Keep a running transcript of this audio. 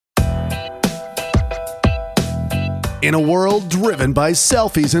In a world driven by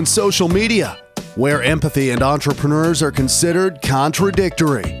selfies and social media, where empathy and entrepreneurs are considered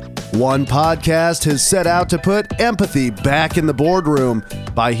contradictory, one podcast has set out to put empathy back in the boardroom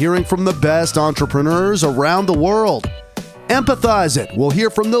by hearing from the best entrepreneurs around the world. Empathize It will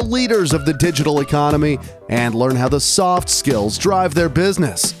hear from the leaders of the digital economy and learn how the soft skills drive their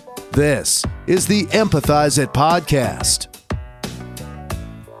business. This is the Empathize It podcast.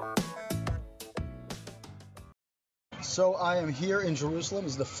 So I am here in Jerusalem.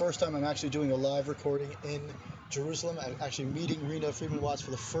 This is the first time I'm actually doing a live recording in Jerusalem. I'm actually meeting Rena Friedman Watts for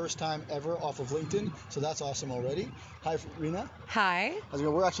the first time ever off of LinkedIn. So that's awesome already. Hi, Rena. Hi. How's it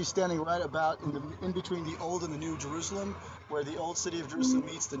going? We're actually standing right about in between the old and the new Jerusalem, where the old city of Jerusalem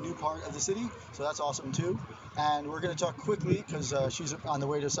meets the new part of the city. So that's awesome too. And we're going to talk quickly because she's on the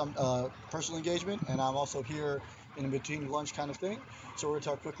way to some personal engagement, and I'm also here in between lunch kind of thing. So we're going to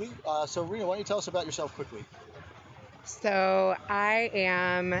talk quickly. So Rena, why don't you tell us about yourself quickly? So I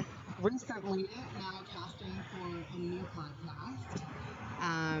am recently now casting for a new podcast.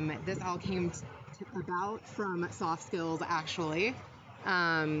 This all came about from soft skills, actually.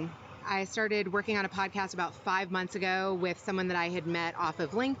 I started working on a podcast about 5 months ago with someone that I had met off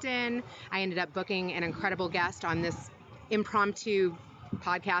of LinkedIn. I ended up booking an incredible guest on this impromptu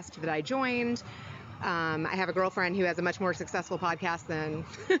podcast that I joined. I have a girlfriend who has a much more successful podcast than,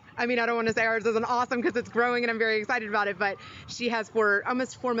 I don't want to say ours isn't awesome because it's growing and I'm very excited about it, but she has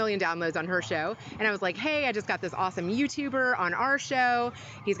almost 4 million downloads on her show. And I was like, hey, I just got this awesome YouTuber on our show.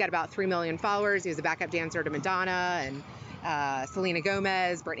 He's got about 3 million followers. He was a backup dancer to Madonna and Selena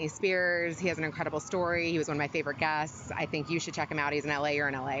Gomez, Britney Spears. He has an incredible story. He was one of my favorite guests. I think you should check him out. He's in LA. You're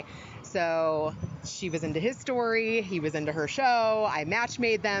in LA. So she was into his story. He was into her show. I match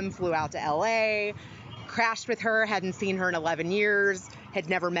made them, flew out to LA, crashed with her, hadn't seen her in 11 years, had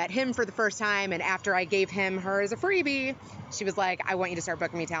never met him for the first time. And after I gave her as a freebie, she was like, I want you to start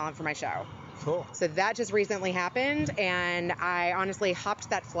booking me talent for my show. Cool. So that just recently happened, and I honestly hopped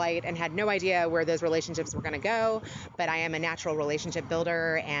that flight and had no idea where those relationships were going to go, but I am a natural relationship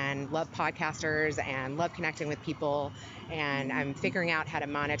builder and love podcasters and love connecting with people, and I'm figuring out how to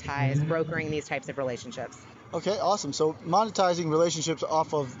monetize brokering these types of relationships. Okay, awesome. So monetizing relationships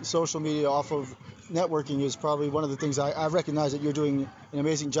off of social media, off of networking is probably one of the things I recognize that you're doing an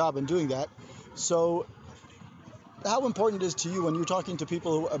amazing job in doing that. So how important it is to you when you're talking to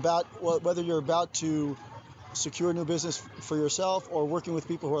people about whether you're about to secure new business for yourself or working with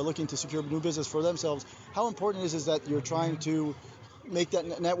people who are looking to secure new business for themselves, how important is that you're trying to make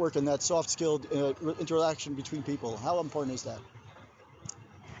that network and that soft skilled interaction between people? How important is that?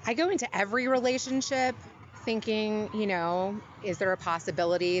 I go into every relationship thinking, is there a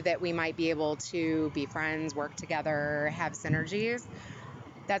possibility that we might be able to be friends, work together, have synergies?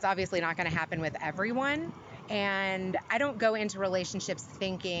 That's obviously not going to happen with everyone. And I don't go into relationships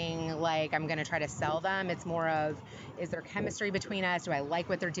thinking like I'm going to try to sell them. It's more of, is there chemistry between us? Do I like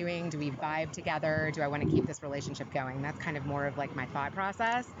what they're doing? Do we vibe together? Do I want to keep this relationship going? That's kind of more of like my thought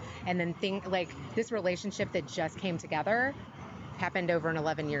process. And then think like this relationship that just came together happened over an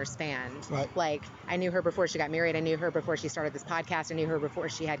 11-year span. Right. Like I knew her before she got married. I knew her before she started this podcast. I knew her before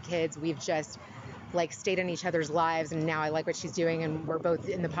she had kids. We've just stayed in each other's lives, and now I like what she's doing, and we're both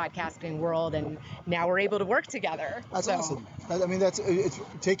in the podcasting world, and now we're able to work together. That's awesome. It's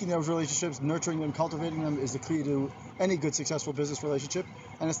taking those relationships, nurturing them, cultivating them is the key to any good successful business relationship.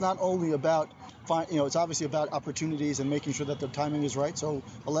 And it's not only about it's obviously about opportunities and making sure that the timing is right. So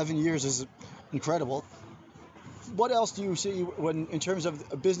 11 years is incredible. What else do you see in terms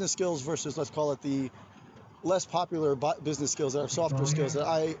of business skills versus, let's call it, the less popular business skills that are softer skills that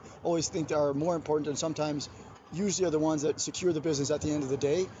I always think are more important and sometimes usually are the ones that secure the business at the end of the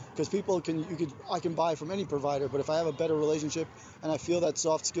day? Because I can buy from any provider, but if I have a better relationship and I feel that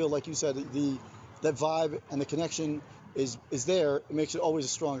soft skill, like you said, that vibe and the connection is there, it makes it always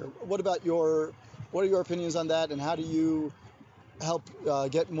stronger. What are your opinions on that, and how do you help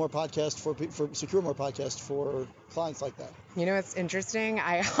get more podcasts secure more podcasts for clients like that? It's interesting.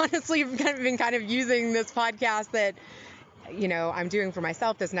 I honestly have been kind of using this podcast that, I'm doing for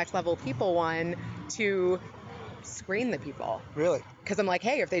myself, this Next Level People one, to screen the people. Really? Because I'm like,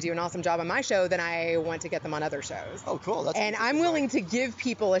 hey, if they do an awesome job on my show, then I want to get them on other shows. Oh, cool. And I'm willing to give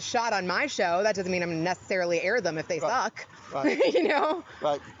people a shot on my show. That doesn't mean I'm going to necessarily air them if they suck. Right.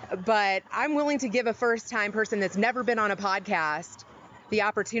 Right. But I'm willing to give a first-time person that's never been on a podcast the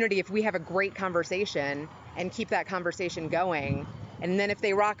opportunity, if we have a great conversation and keep that conversation going, And then if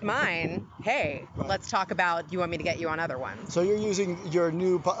they rock mine, hey, Right. let's talk about, you want me to get you on other ones. So you're using your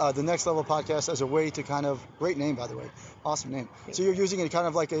new the Next Level podcast as a way to kind of, great name by the way, awesome name. So you're using it kind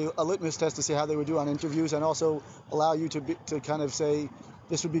of like a litmus test to see how they would do on interviews, and also allow you to kind of say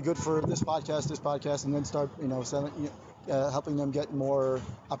this would be good for this podcast, and then start selling, helping them get more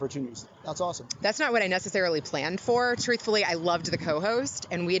opportunities. That's awesome. That's not what I necessarily planned for. Truthfully, I loved the co-host,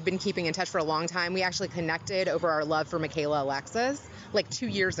 and we had been keeping in touch for a long time. We actually connected over our love for Michaela Alexis like 2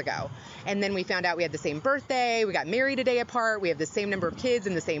 years ago. And then we found out we had the same birthday, we got married a day apart, we have the same number of kids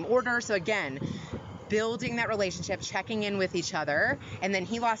in the same order. So again, building that relationship, checking in with each other. And then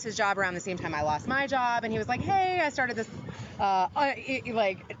he lost his job around the same time I lost my job. And he was like, hey, I started this, what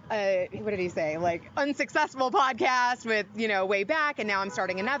did he say? Like, unsuccessful podcast with, way back. And now I'm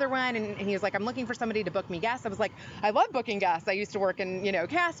starting another one. And he was like, I'm looking for somebody to book me guests. I was like, I love booking guests. I used to work in,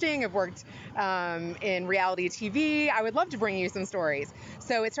 casting. I've worked in reality TV. I would love to bring you some stories.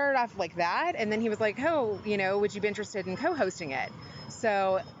 So it started off like that. And then he was like, oh, would you be interested in co-hosting it?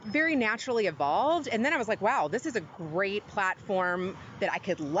 So very naturally evolved. And then I was like, wow, this is a great platform that I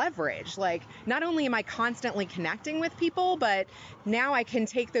could leverage. Like, not only am I constantly connecting with people, but now I can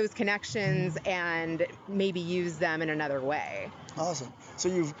take those connections and maybe use them in another way. Awesome. So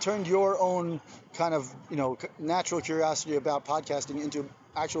you've turned your own kind of, natural curiosity about podcasting into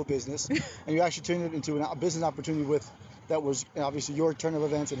actual business, and you actually turned it into a business opportunity that was obviously your turn of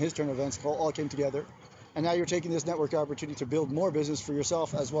events and his turn of events all came together. And now you're taking this network opportunity to build more business for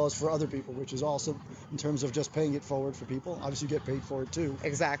yourself as well as for other people, which is awesome in terms of just paying it forward for people. Obviously, you get paid for it too.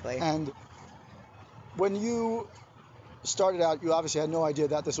 Exactly. And when you started out, you obviously had no idea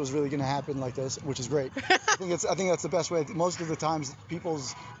that this was really going to happen like this, which is great. I think that's the best way. Most of the times,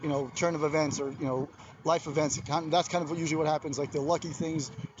 people's turn of events or life events, that's kind of usually what happens. Like the lucky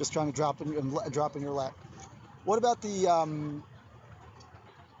things just trying to drop in your lap. What about the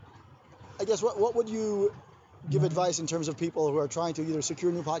I guess what would you give advice in terms of people who are trying to either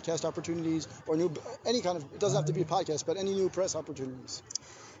secure new podcast opportunities or any kind of, it doesn't have to be a podcast, but any new press opportunities?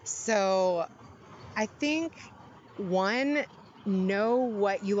 So I think, one, know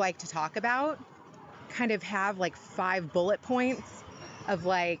what you like to talk about. Kind of have like 5 bullet points of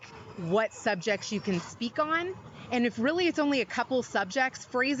like what subjects you can speak on. And if really it's only a couple subjects,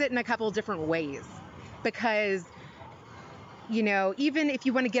 phrase it in a couple different ways. Because even if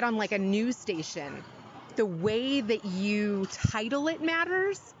you want to get on like a news station, the way that you title it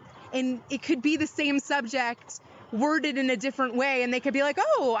matters. And it could be the same subject worded in a different way. And they could be like,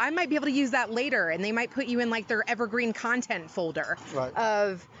 oh, I might be able to use that later. And they might put you in like their evergreen content folder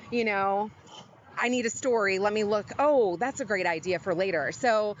of, I need a story. Let me look. Oh, that's a great idea for later.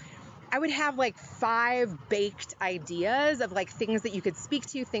 So I would have like 5 baked ideas of like things that you could speak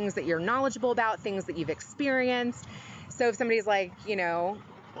to, things that you're knowledgeable about, things that you've experienced. So if somebody's like,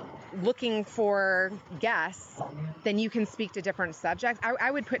 looking for guests, then you can speak to different subjects. I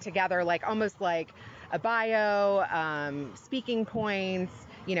would put together like almost like a bio, speaking points,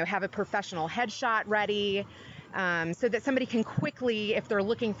 have a professional headshot ready, so that somebody can quickly, if they're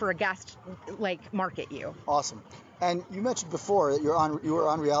looking for a guest, like market you. Awesome. And you mentioned before that you were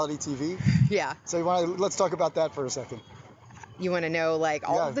on reality TV. Yeah. So let's talk about that for a second. You want to know like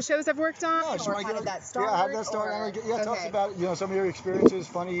all of the shows I've worked on? No, or how did that start? Yeah, how did that start? Tell us about some of your experiences,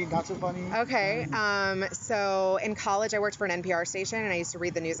 funny, not so funny. Okay. So in college I worked for an NPR station and I used to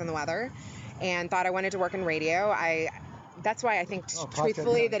read the news and the weather and thought I wanted to work in radio. That's why I think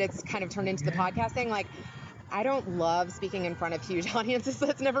truthfully that it's kind of turned into the podcast thing. Like, I don't love speaking in front of huge audiences.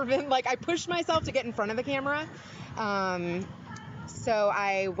 That's never been like, I pushed myself to get in front of the camera. So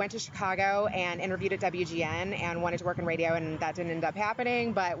I went to Chicago and interviewed at WGN and wanted to work in radio, and that didn't end up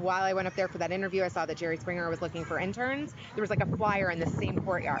happening. But while I went up there for that interview, I saw that Jerry Springer was looking for interns. There was like a flyer in the same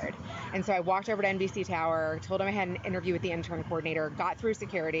courtyard. And so I walked over to NBC Tower, told him I had an interview with the intern coordinator, got through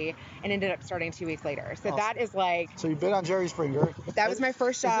security, and ended up starting 2 weeks later. So that is like... So you've been on Jerry Springer. That was my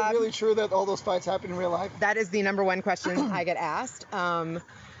first job. Is it really true that all those fights happen in real life? That is the number one question I get asked.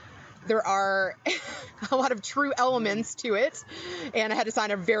 There are a lot of true elements to it, and I had to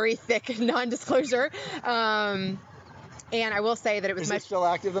sign a very thick non-disclosure. And I will say that it was Is it still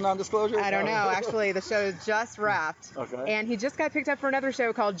active, the non-disclosure? I don't know. Actually, the show is just wrapped. Okay. And he just got picked up for another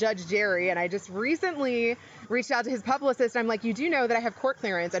show called Judge Jerry, and I just recently reached out to his publicist. I'm like, you do know that I have court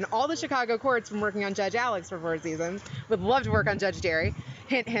clearance, and all the Chicago courts from working on Judge Alex for 4 seasons would love to work on Judge Jerry.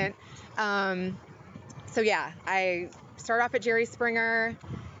 Hint, hint. So yeah, I start off at Jerry Springer.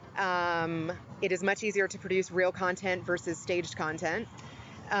 It is much easier to produce real content versus staged content.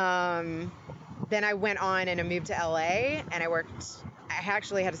 Then I went on and I moved to LA and I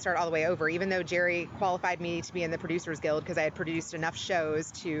actually had to start all the way over, even though Jerry qualified me to be in the Producers Guild because I had produced enough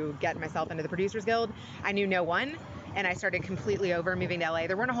shows to get myself into the Producers Guild. I knew no one, and I started completely over, moving to LA.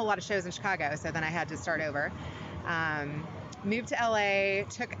 There weren't a whole lot of shows in Chicago, so then I had to start over. Moved to LA,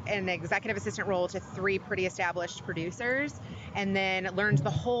 took an executive assistant role to 3 pretty established producers, and then learned the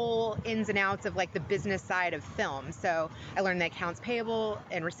whole ins and outs of like the business side of film. So I learned the accounts payable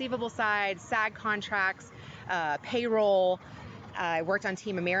and receivable side, SAG contracts, payroll. I worked on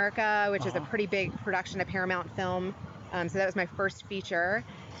Team America, which is a pretty big production of Paramount Film. So that was my first feature,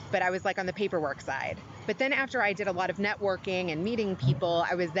 but I was like on the paperwork side. But then after I did a lot of networking and meeting people,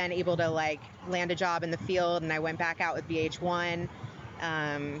 I was then able to like land a job in the field, and I went back out with VH1.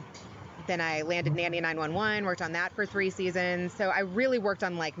 Then I landed Nanny 911, worked on that for 3 seasons. So I really worked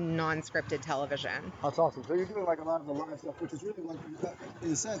on like non-scripted television. That's awesome. So you're doing like a lot of the live stuff, which is really like,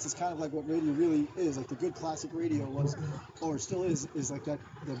 in a sense, it's kind of like what radio really is. Like the good classic radio was, or still is like that,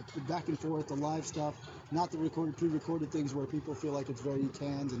 the back and forth, the live stuff, not the recorded, pre-recorded things where people feel like it's very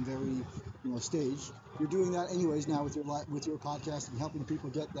canned and very, staged. You're doing that anyways now with your podcast and helping people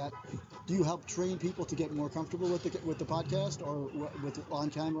get that. Do you help train people to get more comfortable with the podcast or with on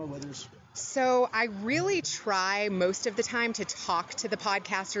camera, whether it's... So I really try most of the time to talk to the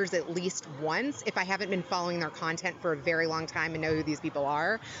podcasters at least once if I haven't been following their content for a very long time and know who these people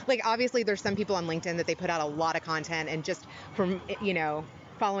are. Like obviously there's some people on LinkedIn that they put out a lot of content, and just from,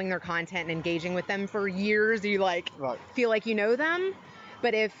 following their content and engaging with them for years, you feel like you know them.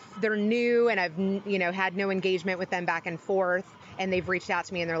 But if they're new and I've, had no engagement with them back and forth, and they've reached out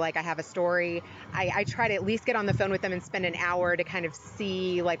to me and they're like, I have a story, I try to at least get on the phone with them and spend an hour to kind of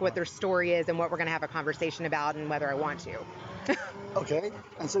see like what their story is and what we're going to have a conversation about and whether I want to. Okay.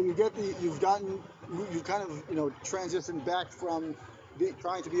 And so you've kind of, transitioned back from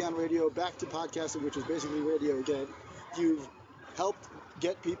trying to be on radio back to podcasting, which is basically radio again. You've helped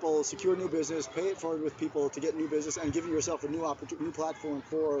get people secure new business, pay it forward with people to get new business, and giving yourself a new opportunity, new platform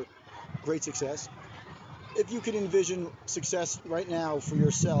for great success. If you could envision success right now for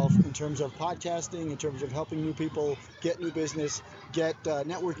yourself in terms of podcasting, in terms of helping new people get new business, get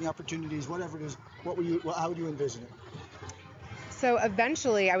networking opportunities, whatever it is, how would you envision it? So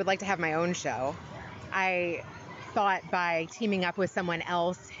eventually I would like to have my own show. I thought by teaming up with someone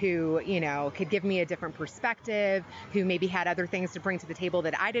else who, could give me a different perspective, who maybe had other things to bring to the table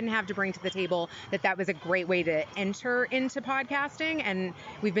that I didn't have to bring to the table, that was a great way to enter into podcasting. And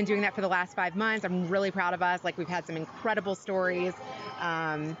we've been doing that for the last 5 months. I'm really proud of us. Like, we've had some incredible stories.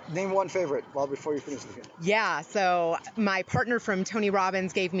 Name one favorite before you finish again. Yeah. So my partner from Tony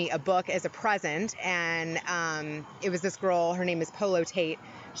Robbins gave me a book as a present, and it was this girl, her name is Polo Tate.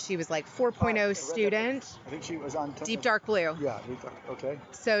 She was like 4.0 student. I think she was on Deep Dark Blue. Yeah, okay.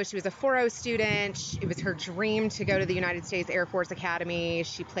 So she was a 4.0 student. It was her dream to go to the United States Air Force Academy.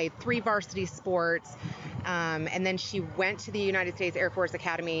 She played 3 varsity sports. And then she went to the United States Air Force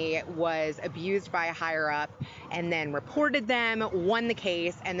Academy, was abused by a higher up, and then reported them, won the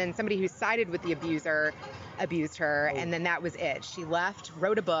case, and then somebody who sided with the abuser abused her, and then that was it. She left,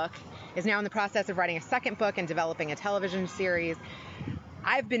 wrote a book, is now in the process of writing a second book and developing a television series.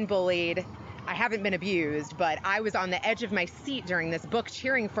 I've been bullied. I haven't been abused, but I was on the edge of my seat during this book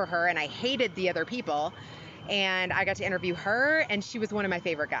cheering for her, and I hated the other people. And I got to interview her, and she was one of my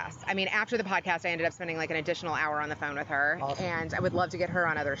favorite guests. I mean, after the podcast, I ended up spending like an additional hour on the phone with her. Awesome. And I would love to get her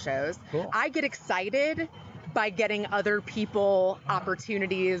on other shows. Cool. I get excited by getting other people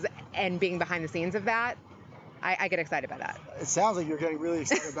opportunities and being behind the scenes of that. I get excited by that. It sounds like you're getting really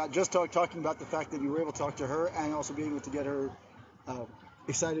excited about just talking about the fact that you were able to talk to her and also being able to get her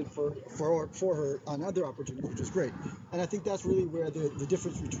excited for her on other opportunities, which is great. And I think that's really where the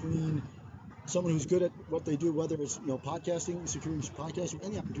difference between someone who's good at what they do, whether it's podcasting, securing podcasting,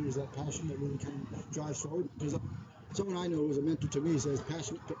 any opportunity, is that passion that really kind of drives forward. Because someone I know who's a mentor to me says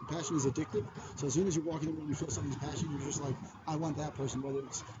passion is addictive. So as soon as you walk in the room, you feel somebody's passion, you're just like, I want that person. Whether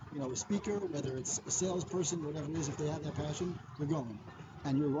it's a speaker, whether it's a salesperson, whatever it is, if they have that passion, you're going.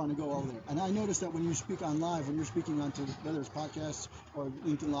 And you want to go all there. And I noticed that when you speak on live, when you're speaking onto whether it's podcasts or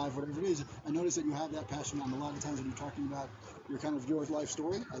LinkedIn Live, whatever it is, I noticed that you have that passion on a lot of times when you're talking about your life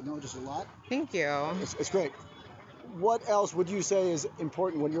story. I noticed a lot. Thank you. It's great. What else would you say is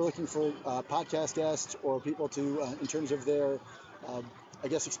important when you're looking for podcast guests or people to, in terms of their,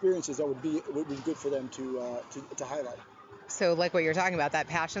 experiences that would be good for them to highlight? So like what you're talking about, that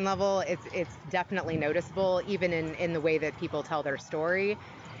passion level, it's definitely noticeable, even in the way that people tell their story.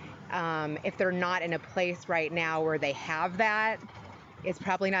 If they're not in a place right now where they have that, it's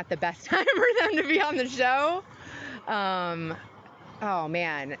probably not the best time for them to be on the show. Oh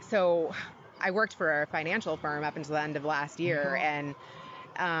man. So I worked for a financial firm up until the end of last year, and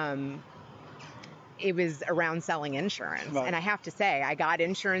it was around selling insurance. Right. And I have to say, I got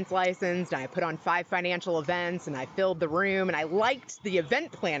insurance licensed, and I put on 5 financial events, and I filled the room, and I liked the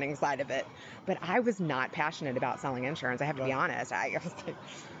event planning side of it. But I was not passionate about selling insurance. I have to be honest. I was like,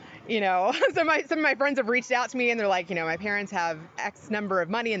 some of my friends have reached out to me, and they're like, my parents have X number of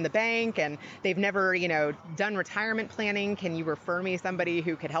money in the bank, and they've never, done retirement planning. Can you refer me somebody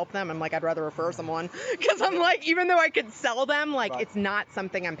who could help them? I'm like, I'd rather refer someone, because I'm like, even though I could sell them, like, it's not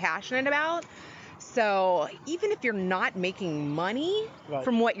something I'm passionate about. So even if you're not making money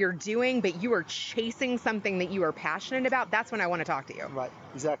from what you're doing, but you are chasing something that you are passionate about, that's when I want to talk to you. Right,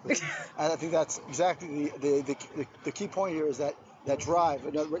 exactly. And I think that's exactly the key point here, is that drive.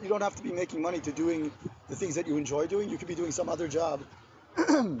 You don't have to be making money to doing the things that you enjoy doing. You could be doing some other job.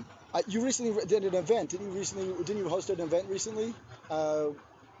 You recently did an event. Didn't you host an event recently?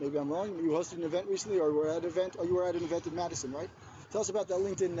 Maybe I'm wrong. You hosted an event recently, or were at an event? Oh, you were at an event in Madison, right? Tell us about that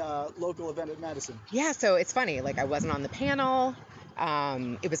LinkedIn local event at Madison. Yeah, so it's funny. Like, I wasn't on the panel.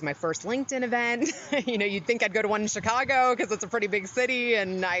 It was my first LinkedIn event. You'd think I'd go to one in Chicago because it's a pretty big city,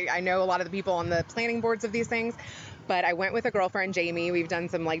 and I know a lot of the people on the planning boards of these things. But I went with a girlfriend, Jamie. We've done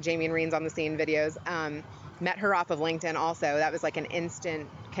some like Jamie and Reens on the Scene videos. Met her off of LinkedIn also. That was like an instant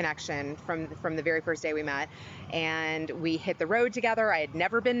connection from the very first day we met. And we hit the road together. I had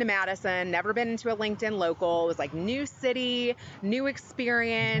never been to Madison, never been to a LinkedIn local. It was like new city, new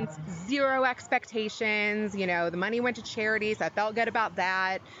experience, zero expectations. The money went to charity, so I felt good about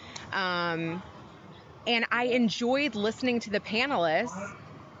that. And I enjoyed listening to the panelists,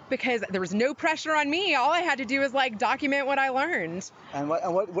 because there was no pressure on me. All I had to do was like document what I learned. And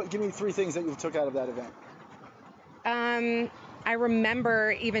what give me 3 things that you took out of that event. I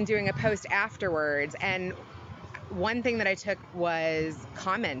remember even doing a post afterwards, and one thing that I took was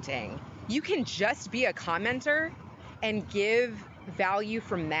commenting. You can just be a commenter and give value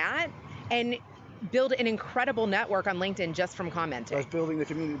from that, and build an incredible network on LinkedIn just from commenting. That's building the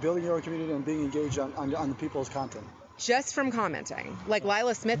community, building your own community, and being engaged on the people's content. Just from commenting. Like,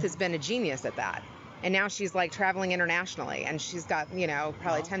 Lila Smith has been a genius at that. And now she's like traveling internationally, and she's got,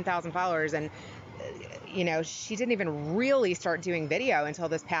 probably 10,000 followers. And, she didn't even really start doing video until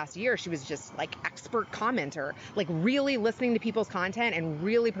this past year. She was just like expert commenter, like really listening to people's content and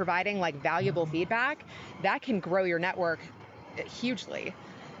really providing like valuable feedback. That can grow your network hugely.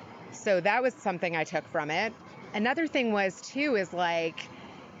 So that was something I took from it. Another thing was too, is like,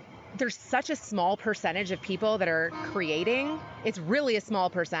 there's such a small percentage of people that are creating. It's really a small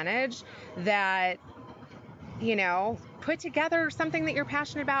percentage that, put together something that you're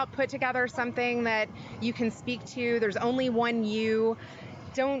passionate about, put together something that you can speak to. There's only one you.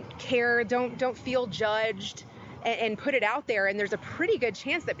 Don't care, don't feel judged, and put it out there. And there's a pretty good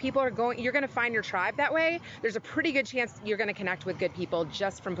chance that you're going to find your tribe that way. There's a pretty good chance you're going to connect with good people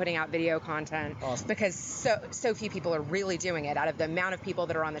just from putting out video content. Awesome. Because so few people are really doing it out of the amount of people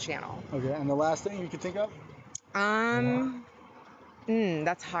that are on the channel. Okay, and the last thing you can think of?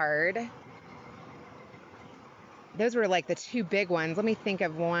 That's hard. Those were like the 2 big ones. Let me think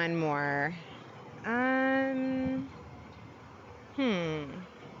of one more.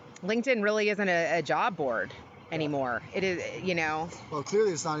 LinkedIn really isn't a job board anymore. It is, Well,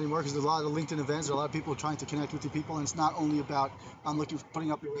 clearly it's not anymore, because there's a lot of LinkedIn events. There are a lot of people trying to connect with the people, and it's not only about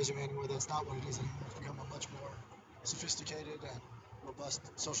putting up your resume anymore. That's not what it is anymore. It's become a much more sophisticated and robust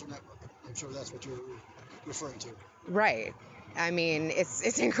social network. I'm sure that's what you're referring to. Right. I mean,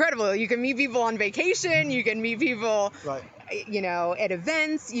 it's incredible. You can meet people on vacation. You can meet people, at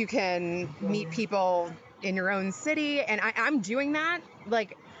events. You can meet people in your own city. And I'm doing that.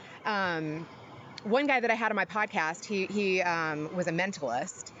 Like, one guy that I had on my podcast, he was a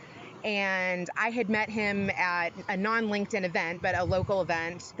mentalist. And I had met him at a non-LinkedIn event, but a local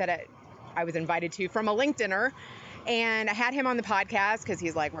event that I was invited to from a LinkedIner. And I had him on the podcast because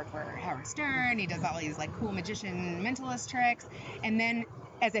he's like worked for Howard Stern. He does all these like cool magician mentalist tricks. And then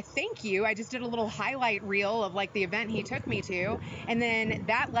as a thank you, I just did a little highlight reel of like the event he took me to. And then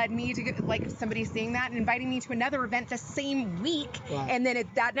that led me to like somebody seeing that and inviting me to another event the same week. Wow. And then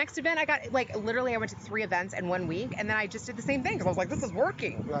at that next event, I got like literally I went to 3 events in 1 week. And then I just did the same thing because I was like, this is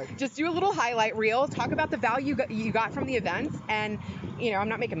working. Right. Just do a little highlight reel, talk about the value you got from the events. And, I'm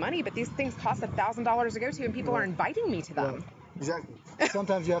not making money, but these things cost $1,000 to go to, and people are inviting me to them. Right. Exactly.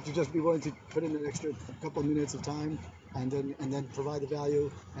 Sometimes you have to just be willing to put in an extra couple of minutes of time and then provide the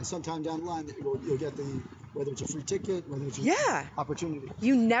value. And sometime down the line, you'll get the whether it's a free ticket, whether it's Yeah. opportunity.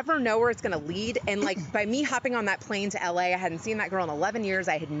 You never know where it's going to lead. And like by me hopping on that plane to LA, I hadn't seen that girl in 11 years.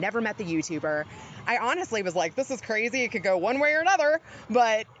 I had never met the YouTuber. I honestly was like, this is crazy. It could go one way or another,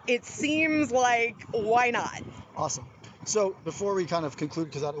 but it seems like, why not? Awesome. So before we kind of conclude,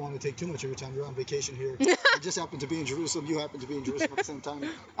 because I don't want to take too much of your time, you're on vacation here. I just happen to be in Jerusalem. You happen to be in Jerusalem at the same time.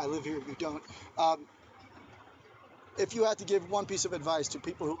 I live here. You don't. If you had to give one piece of advice to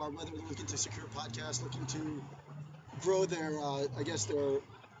people who are, whether they're looking to secure podcasts, looking to grow their, I guess, their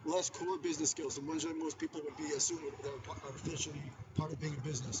less core business skills, and ones that most people would be assuming that are officially part of being a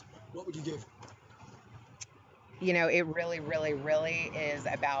business, what would you give? You know, it really, really, really is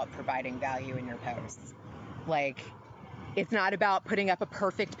about providing value in your posts. Like, it's not about putting up a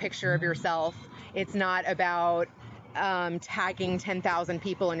perfect picture of yourself. It's not about tagging 10,000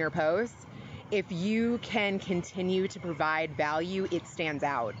 people in your posts. If you can continue to provide value, it stands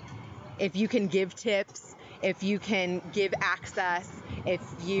out. If you can give tips, if you can give access, if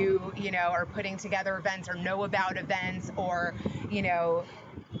you are putting together events or know about events or,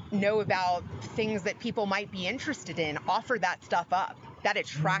 know about things that people might be interested in, offer that stuff up. That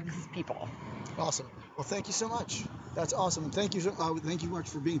attracts people. Awesome. Well, thank you so much. That's awesome. And thank you much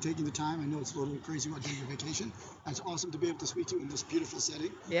for taking the time. I know it's a little crazy watching your vacation. And it's awesome to be able to speak to you in this beautiful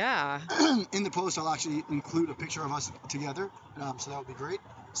setting. Yeah. In the post, I'll actually include a picture of us together. So that would be great.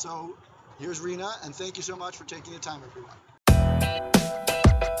 So here's Rena, and thank you so much for taking the time, everyone.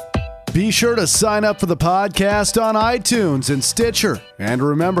 Be sure to sign up for the podcast on iTunes and Stitcher. And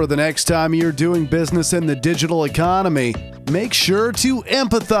remember, the next time you're doing business in the digital economy, make sure to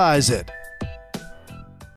empathize it.